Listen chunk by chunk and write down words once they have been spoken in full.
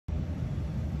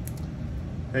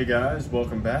Hey guys,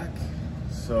 welcome back.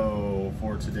 So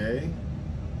for today,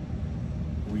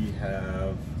 we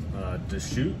have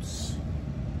Deshute's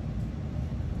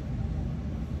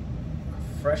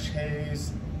Fresh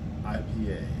Haze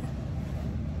IPA.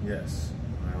 Yes,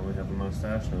 I only have a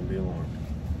mustache, don't be alarmed.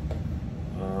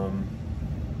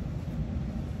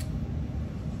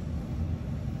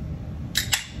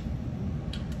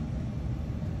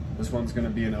 This one's going to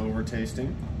be an over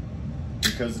tasting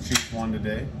because the Chiefs won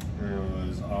today. It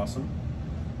was awesome.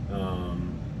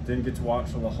 Didn't get to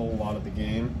watch a whole lot of the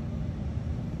game.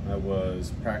 I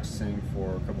was practicing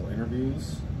for a couple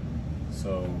interviews,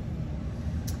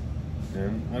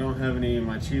 and I don't have any of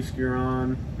my Chiefs gear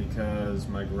on because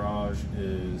my garage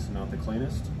is not the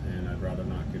cleanest and I'd rather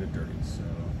not get it dirty. So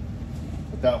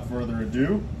without further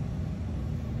ado,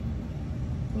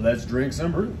 let's drink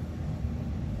some brew.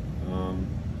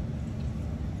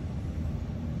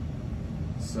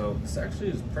 So this actually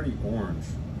is pretty orange,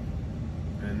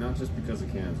 and not just because the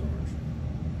can's orange.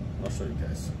 I'll show you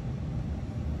guys.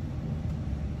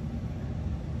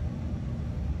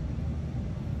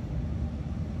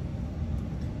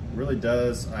 It really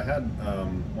does. I had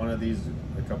one of these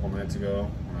a couple nights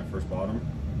ago when I first bought them.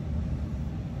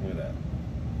 Look at that.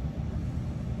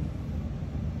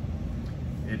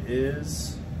 It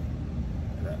is,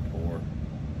 look at that pour.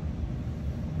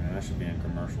 Man, I should be in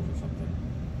commercials or something.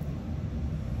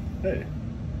 Hey.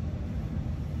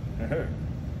 Hey.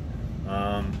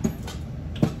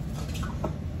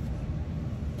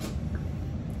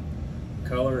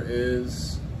 Color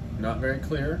is not very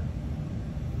clear.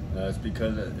 It's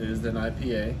because it is an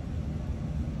IPA.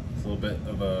 It's a little bit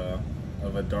of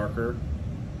a darker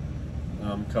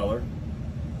color.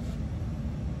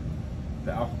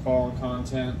 The alcohol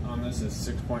content on this is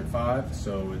 6.5,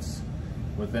 so it's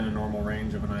within a normal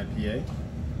range of an IPA.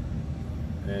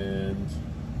 And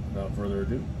without further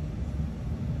ado,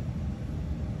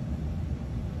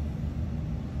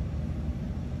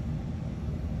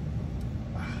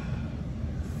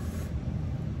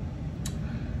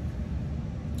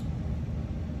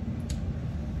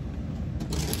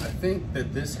 I think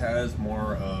that this has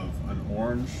more of an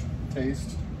orange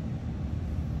taste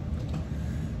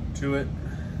to it.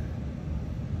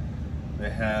 They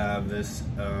have this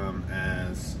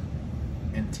as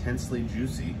intensely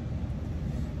juicy,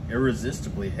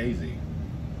 irresistibly hazy,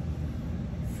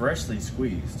 freshly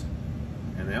squeezed,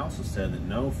 and they also said that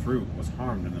no fruit was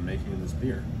harmed in the making of this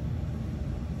beer.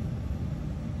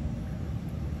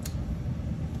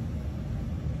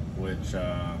 Which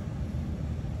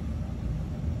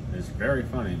is very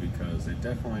funny because they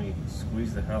definitely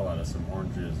squeezed the hell out of some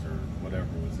oranges or whatever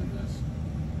was in this.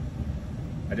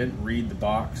 I didn't read the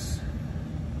box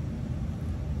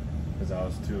because I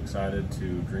was too excited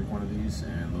to drink one of these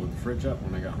and load the fridge up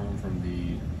when I got home from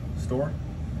the store.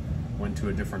 Went to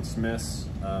a different Smith's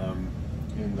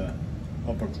in the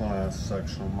upper class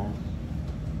section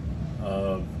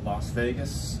of Las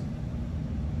Vegas.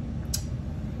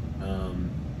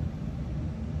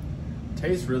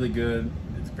 Tastes really good.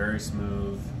 It's very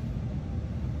smooth.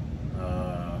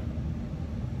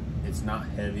 It's not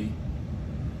heavy.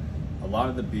 A lot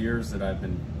of the beers and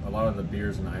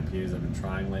IPAs I've been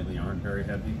trying lately aren't very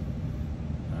heavy.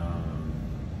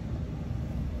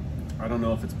 I don't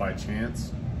know if it's by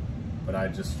chance, but I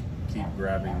just keep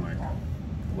grabbing like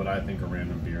what I think are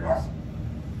random beers.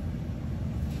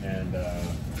 And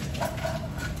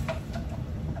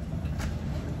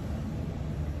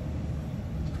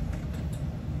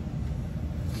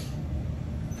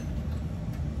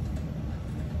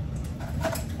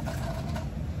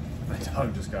my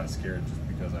dog just got scared just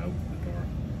because I opened the door.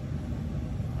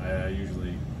 I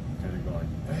usually kind of go like,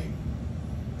 hey,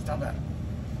 stop that.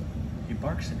 He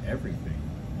barks at everything.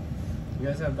 You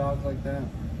guys have dogs like that?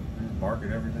 They just bark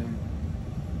at everything.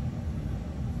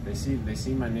 They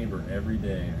see my neighbor every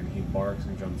day, and he barks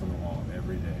and jumps on the wall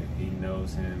every day. He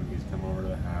knows him. He's come over to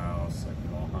the house. Like,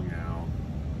 we've all hung out.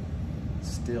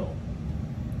 Still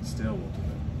will do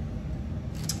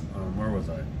it. Where was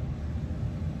I?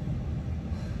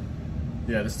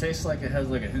 Yeah, this tastes like it has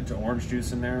like a hint of orange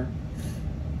juice in there,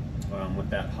 with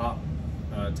that hop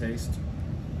taste.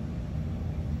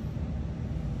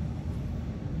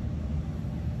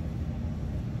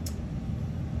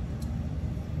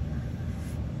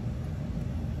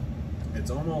 It's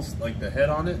almost like the head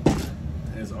on it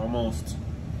is almost,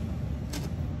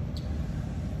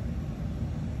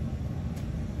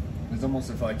 it's almost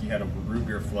if like you had a root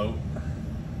beer float.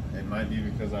 It might be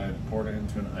because I poured it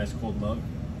into an ice cold mug,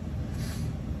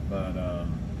 but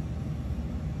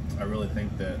I really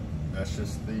think that that's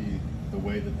just the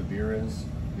way that the beer is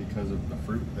because of the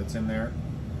fruit that's in there.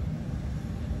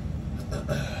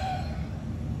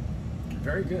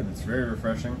 very good. It's very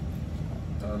refreshing.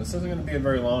 This isn't going to be a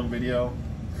very long video.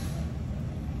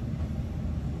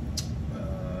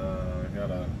 I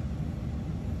got a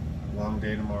long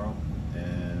day tomorrow,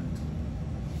 and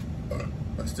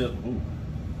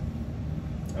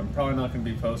I'm probably not going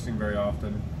to be posting very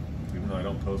often, even though I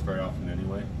don't post very often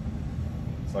anyway.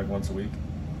 It's like once a week.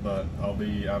 But I'll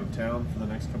be out of town for the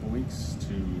next couple weeks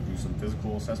to do some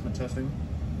physical assessment testing,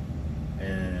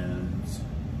 and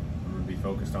I'm going to be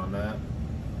focused on that.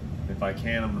 If I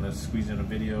can, I'm going to squeeze in a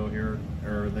video here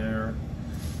or there,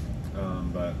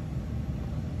 but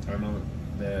I know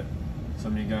that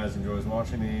some of you guys enjoys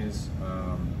watching these.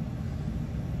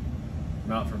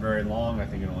 Not for very long. I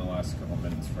think it only lasts a couple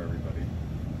minutes for everybody. You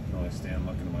can only stand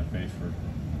looking at my face for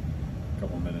a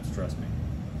couple minutes, trust me.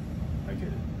 I get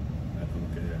it. I have to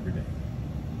look at it every day.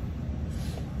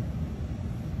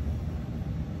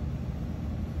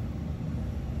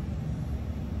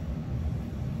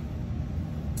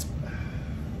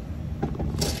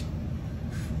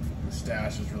 The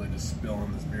stash is really just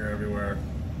spilling this beer everywhere,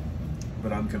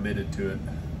 but I'm committed to it.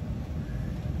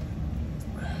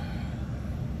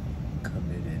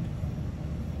 Committed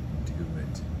to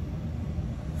it.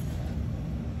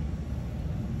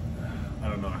 I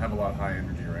don't know, I have a lot of high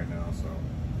energy right now, so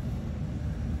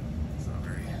it's not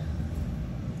very.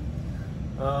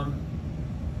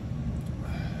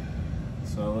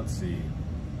 So let's see.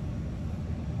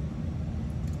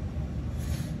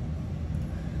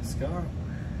 Scott,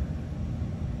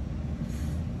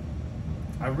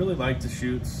 I really like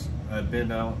Deshutes. I've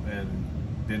been out and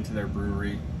been to their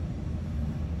brewery.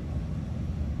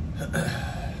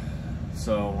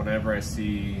 So whenever I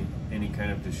see any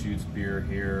kind of Deshutes beer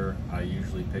here, I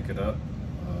usually pick it up.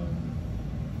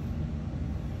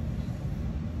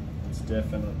 It's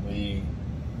definitely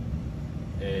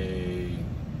a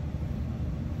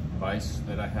vice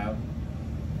that I have.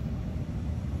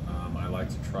 I like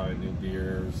to try new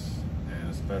beers, and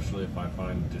especially if I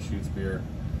find Deshutes beer.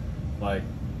 Like,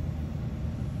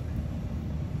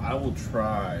 I will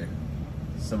try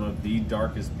some of the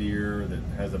darkest beer that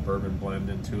has a bourbon blend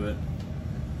into it,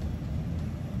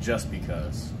 just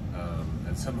because.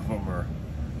 And some of them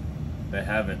they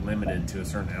have it limited to a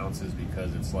certain ounces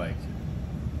because it's like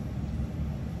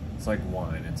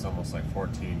wine. It's almost like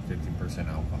 14–15%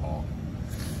 alcohol.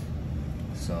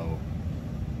 So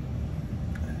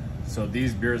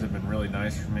these beers have been really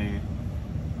nice for me.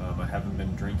 I haven't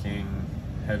been drinking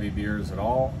heavy beers at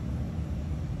all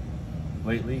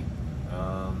lately.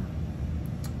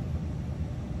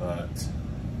 But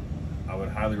I would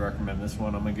highly recommend this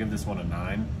one. I'm gonna give this one a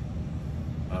 9.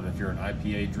 If you're an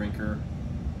IPA drinker,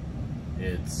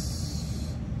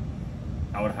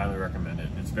 I would highly recommend it.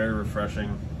 It's very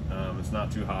refreshing. It's not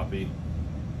too hoppy,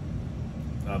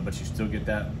 but you still get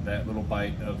that little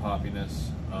bite of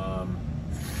hoppiness.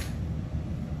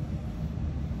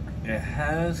 It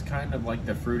has kind of like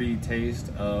the fruity taste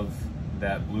of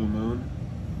that Blue Moon,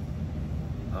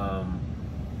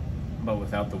 but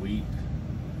without the wheat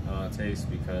taste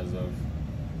because of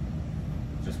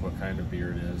just what kind of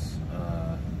beer it is.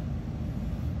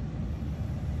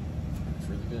 It's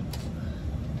really good.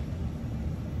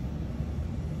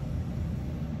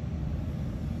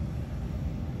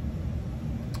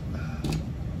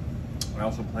 I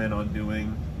also plan on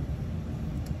doing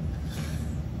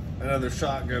another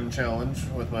shotgun challenge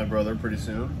with my brother pretty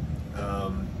soon.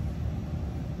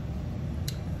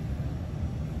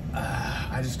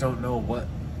 I just don't know what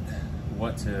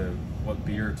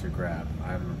beer to grab.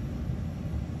 I'm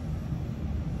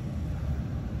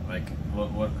like,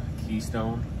 what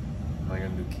Keystone? Am I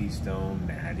gonna do Keystone,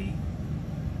 Natty,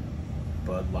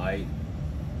 Bud Light,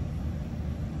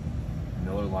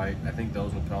 Miller Lite? I think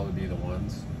those will probably be the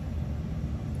ones,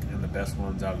 and the best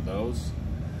ones out of those,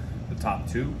 the top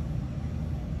 2.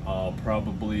 I'll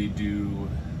probably do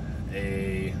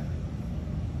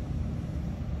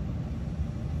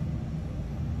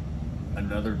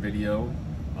another video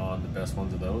on the best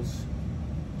ones of those,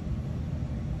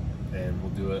 and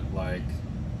we'll do it like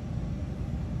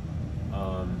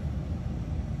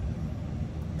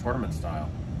tournament style.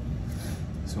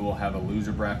 So we'll have a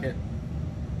loser bracket,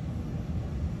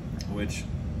 which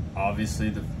obviously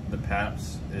the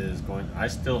Pabst is going. I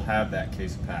still have that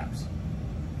case of Pabst.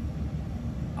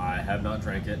 I have not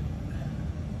drank it.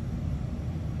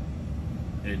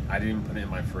 I didn't even put it in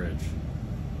my fridge.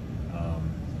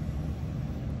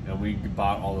 And we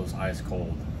bought all those ice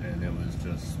cold, and it was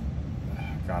just,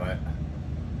 God,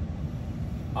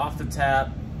 off the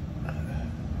tap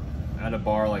at a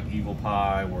bar like Evil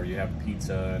Pie, where you have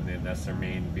pizza and then that's their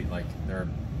main,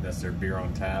 that's their beer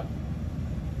on tap,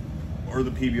 or the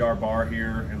PBR bar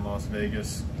here in Las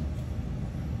Vegas.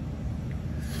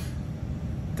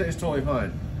 tastes totally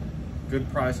fine. Good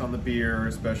price on the beer,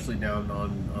 especially down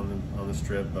on the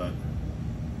strip, but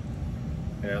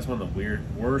yeah, it's one of the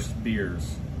worst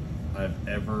beers I've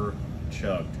ever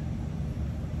chugged.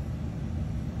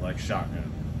 Like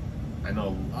shotgun. I know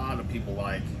a lot of people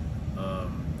like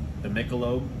the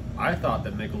Michelob. I thought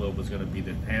that Michelob was going to be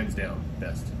the hands down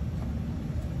best,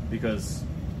 because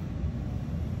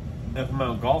if I'm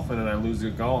out golfing and I lose a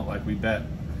golf, like we bet,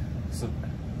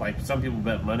 like some people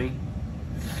bet money,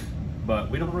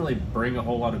 but we don't really bring a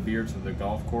whole lot of beer to the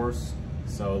golf course.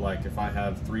 So like if I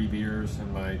have 3 beers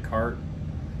in my cart,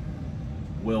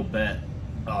 we'll bet,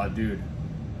 oh dude,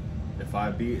 if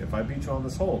I beat you on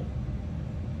this hole,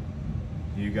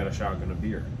 you got a shotgun of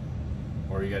beer,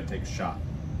 or you got to take a shot.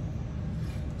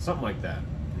 Something like that,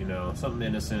 you know, something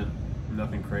innocent,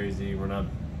 nothing crazy. We're not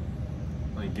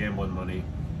like gambling money.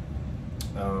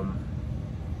 And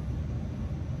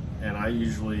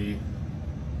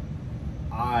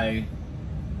I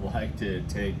like to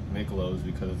take Michelob's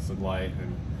because it's a light,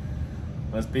 and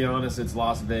let's be honest, it's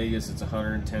Las Vegas, it's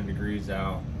 110 degrees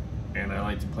out, and I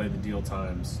like to play the deal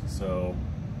times, so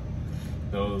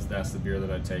that's the beer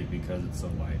that I take because it's so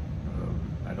light.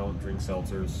 I don't drink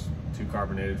seltzers, too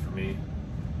carbonated for me.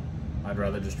 I'd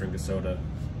rather just drink a soda.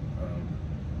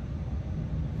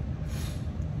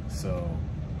 So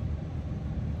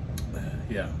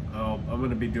yeah, I'm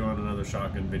gonna be doing another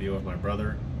shotgun video with my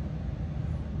brother.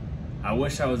 I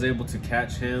wish I was able to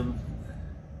catch him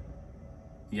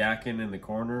yakking in the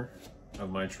corner of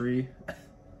my tree.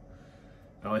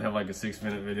 I only have like a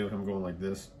 6-minute video of him going like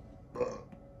this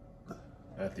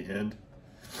at the end.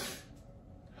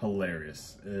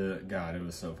 Hilarious. God, it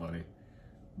was so funny.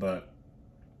 But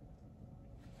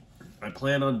I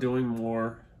plan on doing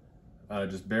more.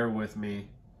 Just bear with me.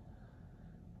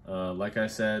 Like I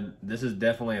said, this is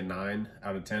definitely a 9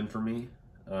 out of 10 for me.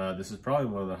 This is probably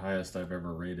one of the highest I've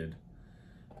ever rated.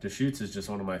 Deshute's is just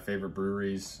one of my favorite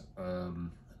breweries.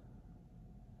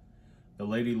 The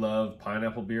Lady Love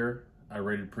pineapple beer, I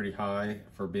rated pretty high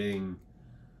for being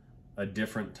a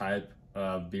different type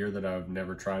of beer that I've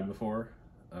never tried before.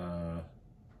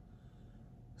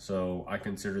 So I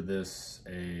consider this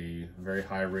a very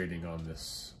high rating on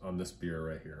this beer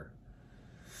right here.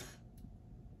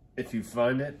 If you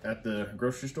find it at the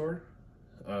grocery store,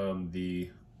 the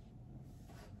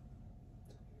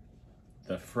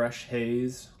Fresh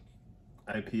Haze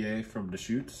IPA from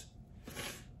Deshute,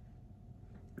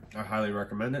 I highly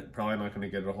recommend it. Probably not going to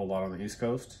get it a whole lot on the East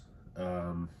Coast,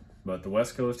 but the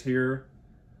West Coast here,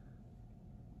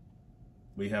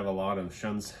 we have a lot of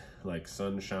like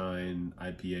Sunshine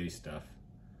IPA stuff.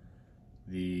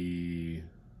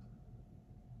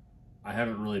 I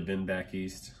haven't really been back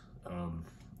east, and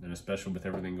especially with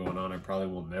everything going on, I probably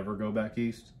will never go back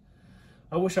east.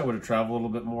 I wish I would have traveled a little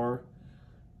bit more.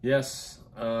 Yes,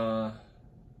 the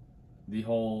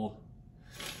whole,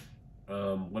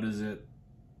 what is it,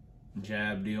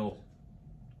 jab deal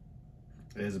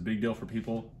is a big deal for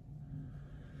people.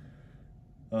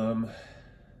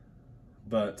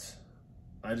 But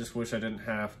I just wish I didn't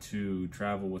have to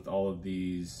travel with all of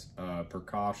these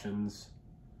precautions.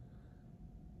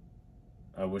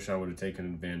 I wish I would have taken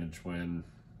advantage when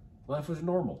life was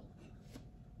normal.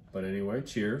 But anyway,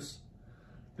 cheers.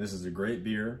 This is a great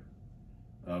beer.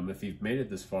 If you've made it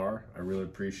this far, I really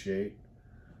appreciate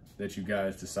that you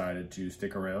guys decided to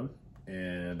stick around,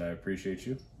 and I appreciate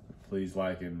you. Please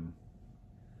like and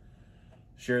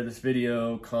share this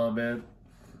video, comment,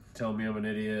 tell me I'm an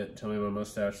idiot, tell me my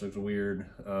mustache looks weird.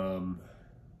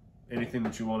 Anything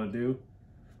that you want to do,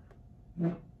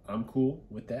 I'm cool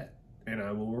with that, and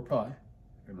I will reply,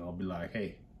 and I'll be like,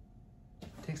 hey,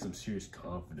 it takes some serious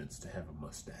confidence to have a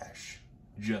mustache.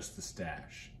 Just the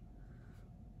stash.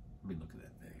 Let me look at that thing.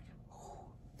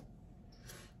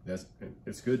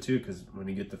 It's good too, because when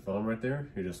you get the foam right there,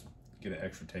 you just get an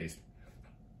extra taste.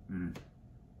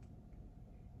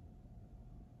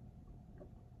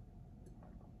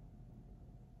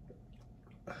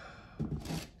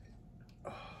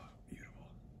 Beautiful.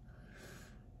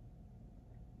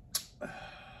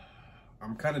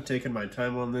 I'm kind of taking my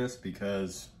time on this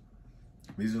because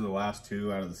these are the last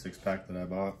 2 out of the 6-pack that I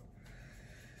bought.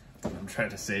 I'm trying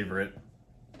to savor it.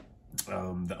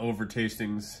 The over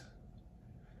tastings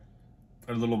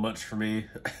are a little much for me.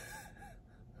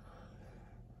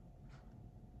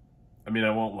 I mean,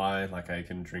 I won't lie, like I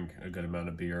can drink a good amount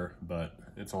of beer, but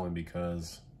it's only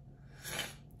because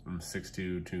I'm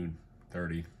 6'2",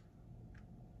 230.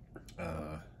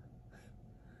 I'm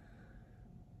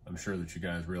sure that you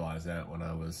guys realized that when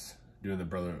I was doing the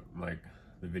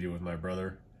video with my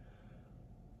brother.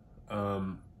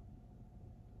 I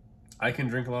can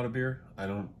drink a lot of beer.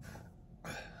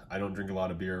 I don't drink a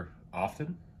lot of beer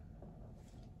often,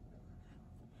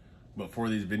 but for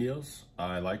these videos,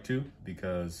 I like to,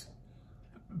 because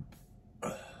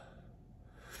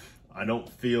I don't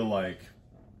feel like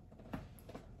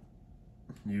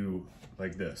you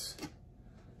like this.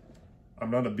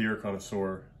 I'm not a beer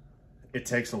connoisseur. It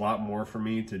takes a lot more for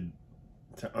me to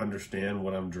understand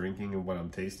what I'm drinking and what I'm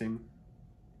tasting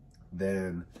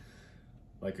than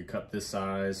like a cup this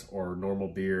size or normal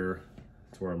beer,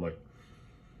 to where I'm like,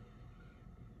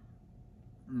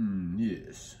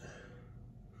 yes.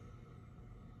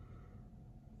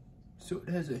 So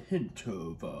it has a hint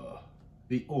of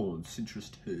the orange citrus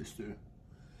taste,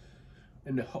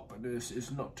 and the hoppiness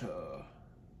is not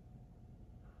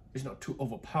too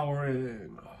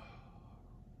overpowering.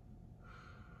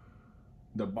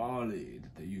 The barley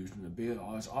that they use in the beer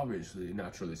is obviously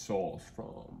naturally sourced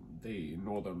from the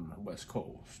northern west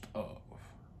coast of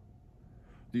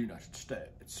the United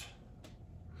States.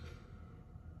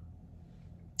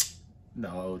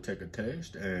 Now I'll take a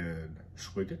taste and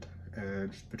swig it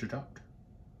and spit it out.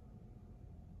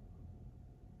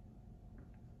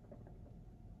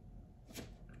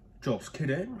 Just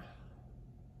kidding.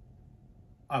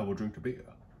 I will drink the beer.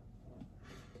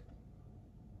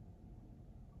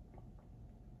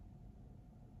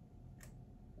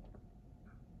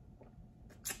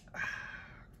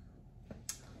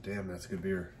 Damn, that's good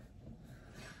beer.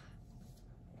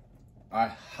 I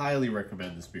highly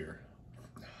recommend this beer.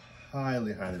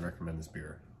 Highly, highly recommend this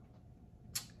beer.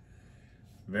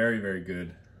 Very, very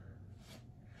good.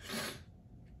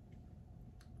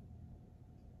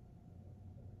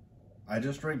 I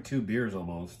just drank 2 beers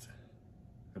almost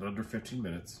in under 15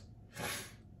 minutes.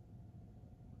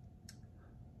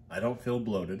 I don't feel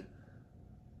bloated.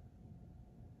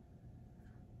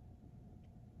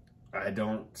 I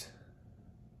don't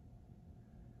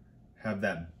have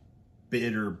that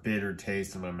bitter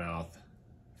taste in my mouth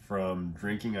from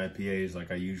drinking IPAs like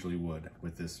I usually would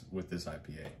with this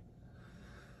IPA.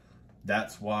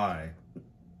 That's why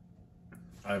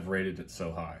I've rated it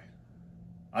so high.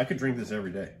 I could drink this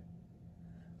every day.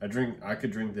 I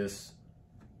could drink this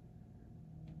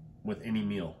with any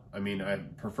meal. I mean, I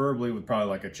preferably with probably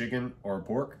like a chicken or a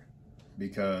pork,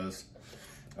 because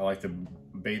I like to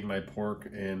bathe my pork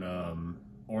in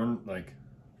like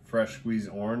fresh squeezed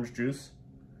orange juice.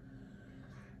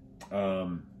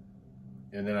 And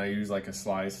then I use like a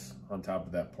slice on top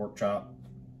of that pork chop.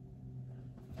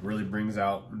 Really brings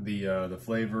out the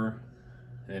flavor.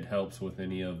 It helps with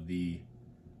any of the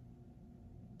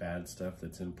bad stuff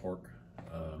that's in pork.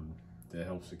 That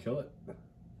helps to kill it.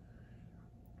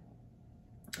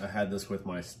 I had this with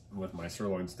my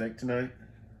sirloin steak tonight.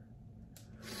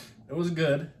 It was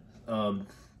good.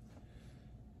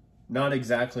 Not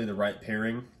exactly the right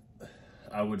pairing,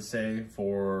 I would say,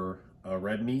 for a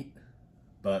red meat,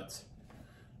 but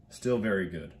still very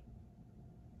good.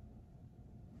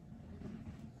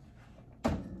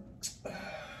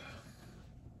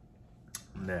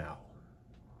 Now,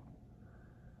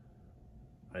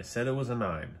 I said it was a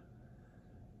 9.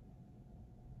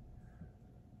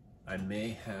 I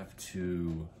may have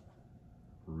to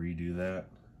redo that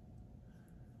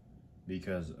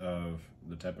because of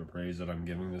the type of praise that I'm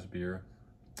giving this beer.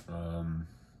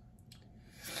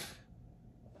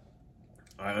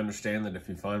 I understand that if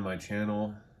you find my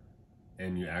channel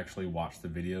and you actually watch the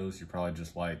videos, you probably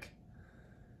just like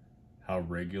how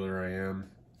regular I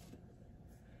am.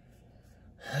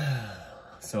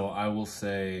 So I will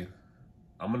say,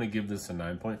 I'm gonna give this a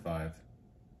 9.5.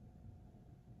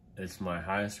 It's my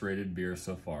highest rated beer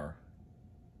so far.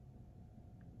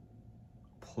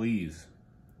 Please,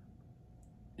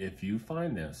 if you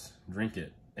find this, drink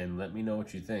it and let me know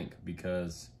what you think,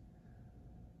 because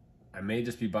I may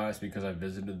just be biased because I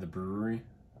visited the brewery,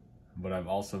 but I've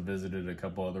also visited a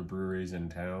couple other breweries in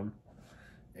town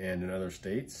and in other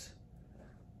states,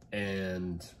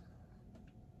 and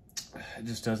it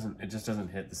just doesn't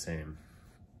hit the same.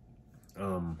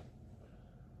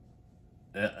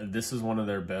 This is one of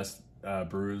their best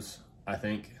brews, I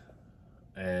think,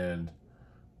 and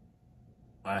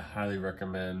I highly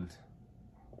recommend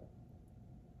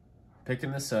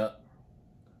picking this up.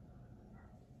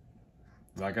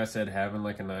 Like I said, having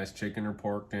like a nice chicken or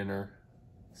pork dinner,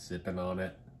 sipping on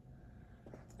it.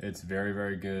 It's very,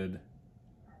 very good.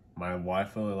 My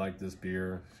wife really liked this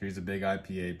beer. She's a big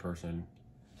IPA person.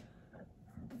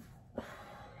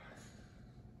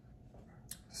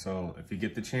 So if you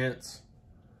get the chance,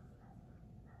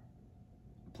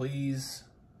 please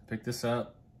pick this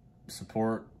up.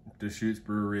 Support Deshute's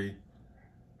Brewery.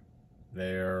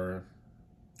 They're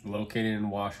located in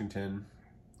Washington,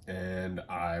 and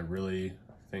I really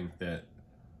think that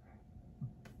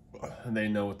they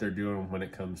know what they're doing when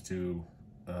it comes to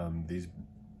these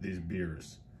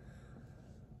beers.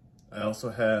 I also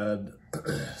had,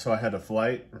 so I had a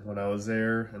flight when I was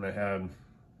there, and I had,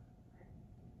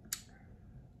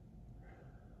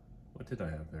 what did I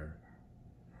have there?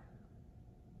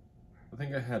 I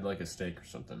think I had like a steak or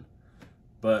something,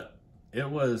 but it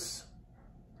was,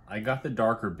 I got the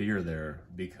darker beer there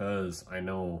because I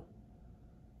know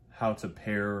how to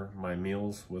pair my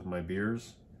meals with my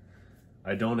beers.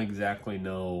 I don't exactly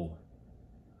know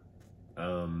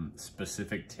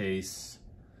specific tastes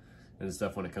and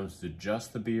stuff when it comes to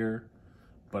just the beer,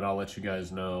 but I'll let you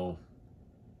guys know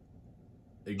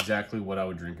exactly what I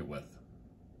would drink it with.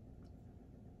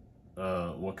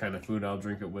 What kind of food I'll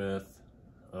drink it with.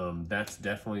 That's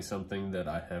definitely something that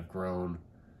I have grown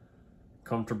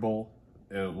comfortable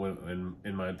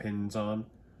in my opinions on.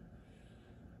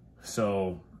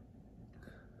 So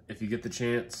if you get the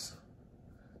chance,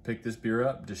 pick this beer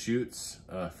up. Deshute's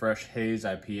Fresh Haze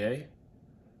IPA,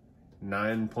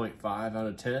 9.5 out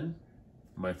of 10.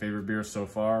 My favorite beer so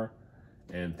far.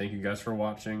 And thank you guys for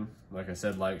watching. Like I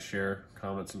said, like, share,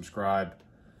 comment, subscribe.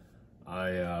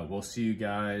 I will see you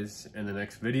guys in the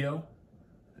next video.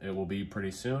 It will be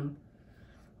pretty soon.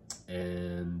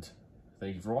 And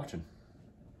thank you for watching.